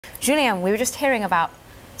Julien, we were just hearing about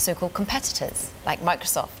so-called competitors, like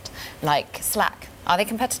Microsoft, like Slack. Are they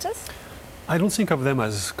competitors? I don't think of them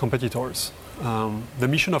as competitors. The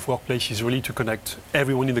mission of Workplace is really to connect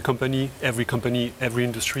everyone in the company, every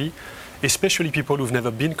industry, especially people who've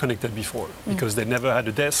never been connected before, because they never had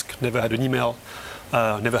a desk, never had an email,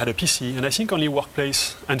 never had a PC. And I think only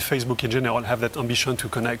Workplace and Facebook in general have that ambition to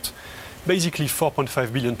connect basically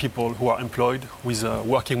 4.5 billion people who are employed with a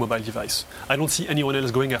working mobile device. I don't see anyone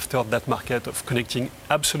else going after that market of connecting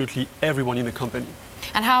absolutely everyone in the company.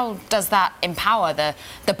 And how does that empower the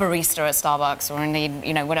barista at Starbucks, or indeed,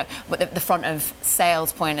 the front of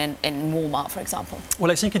sales point in Walmart, for example?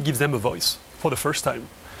 Well, I think it gives them a voice for the first time.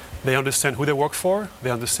 They understand who they work for,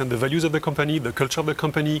 they understand the values of the company, the culture of the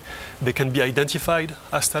company, they can be identified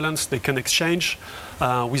as talents, they can exchange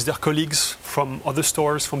with their colleagues from other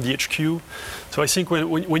stores, from the HQ. So I think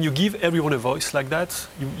when you give everyone a voice like that,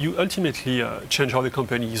 you ultimately change how the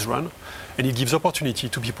company is run, and it gives opportunity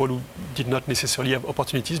to people who did not necessarily have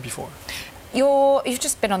opportunities before. You've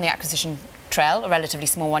just been on the acquisition trail, a relatively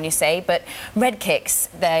small one, you say, but Redkicks,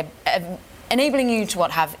 they're enabling you to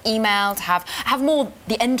have email, to have more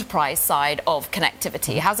the enterprise side of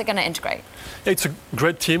connectivity. How's it going to integrate? Yeah, it's a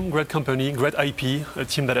great team, great company, great IP, a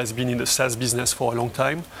team that has been in the SaaS business for a long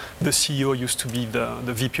time. The CEO used to be the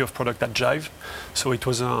VP of product at Jive, so it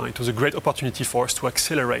was a great opportunity for us to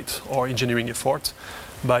accelerate our engineering effort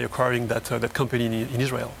by acquiring that company in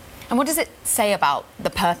Israel. And what does it say about the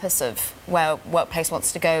purpose of where Workplace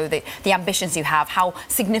wants to go, the ambitions you have, how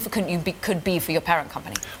significant you could be for your parent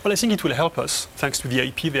company? Well, I think it will help us, thanks to the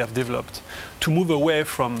IP they have developed, to move away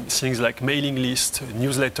from things like mailing lists,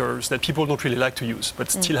 newsletters that people don't really like to use, but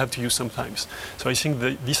still have to use sometimes. So I think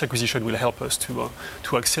this acquisition will help us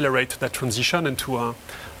to accelerate that transition and to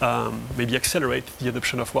maybe accelerate the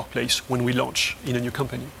adoption of Workplace when we launch in a new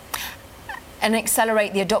company. And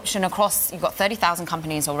accelerate the adoption across, you've got 30,000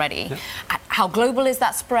 companies already. Yeah. How global is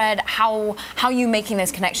that spread? How are you making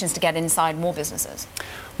those connections to get inside more businesses?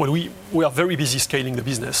 Well, we are very busy scaling the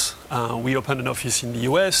business. We opened an office in the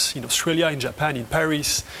US, in Australia, in Japan, in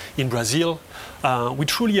Paris, in Brazil. We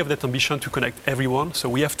truly have that ambition to connect everyone, so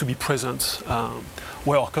we have to be present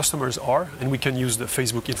where our customers are, and we can use the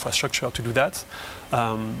Facebook infrastructure to do that.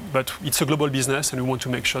 But it's a global business, and we want to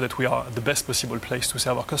make sure that we are the best possible place to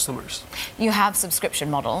serve our customers. You have subscription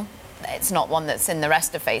model. It's not one that's in the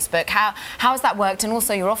rest of Facebook. How has that worked? And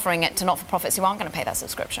also you're offering it to not-for-profits who aren't going to pay that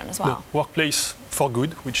subscription as well. No, Workplace for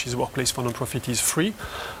Good, which is Workplace for Non-Profit, is free.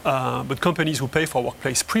 But companies who pay for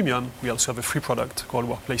Workplace Premium, we also have a free product called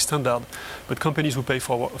Workplace Standard. But companies who pay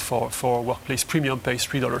for Workplace Premium pay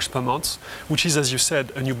 $3 per month, which is, as you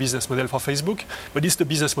said, a new business model for Facebook. But it's the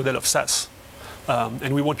business model of SaaS.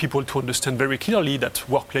 And we want people to understand very clearly that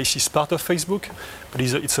Workplace is part of Facebook, but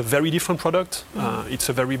it's a very different product. It's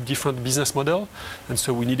a very different business model. And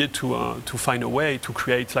so we needed to find a way to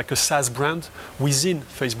create like a SaaS brand within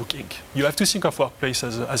Facebook Inc. You have to think of Workplace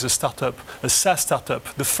as a startup, a SaaS startup,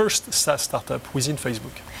 the first SaaS startup within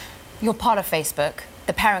Facebook. You're part of Facebook.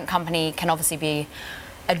 The parent company can obviously be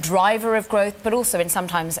a driver of growth, but also in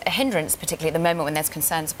sometimes a hindrance, particularly at the moment when there's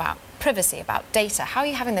concerns about privacy, about data. How are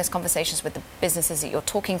you having those conversations with the businesses that you're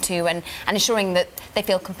talking to and ensuring that they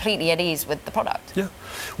feel completely at ease with the product? Yeah,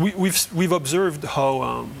 we've observed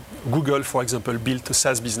how Google, for example, built a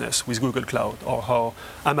SaaS business with Google Cloud, or how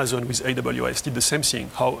Amazon with AWS did the same thing,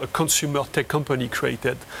 how a consumer tech company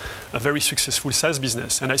created a very successful SaaS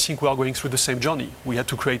business. And I think we are going through the same journey. We had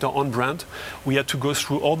to create our own brand. We had to go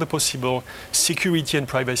through all the possible security and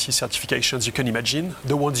privacy certifications you can imagine,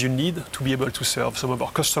 the ones you need to be able to serve some of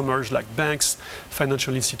our customers like banks,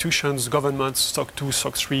 financial institutions, governments, SOC 2,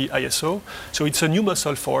 SOC 3, ISO. So it's a new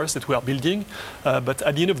muscle for us that we are building. But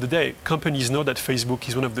at the end of the day, companies know that Facebook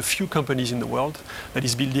is one of the few companies in the world that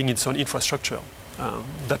is building its own infrastructure.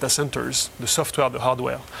 Data centers, the software, the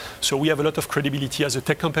hardware. So we have a lot of credibility as a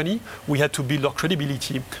tech company. We had to build our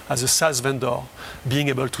credibility as a SaaS vendor, being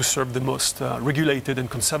able to serve the most regulated and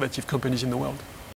conservative companies in the world.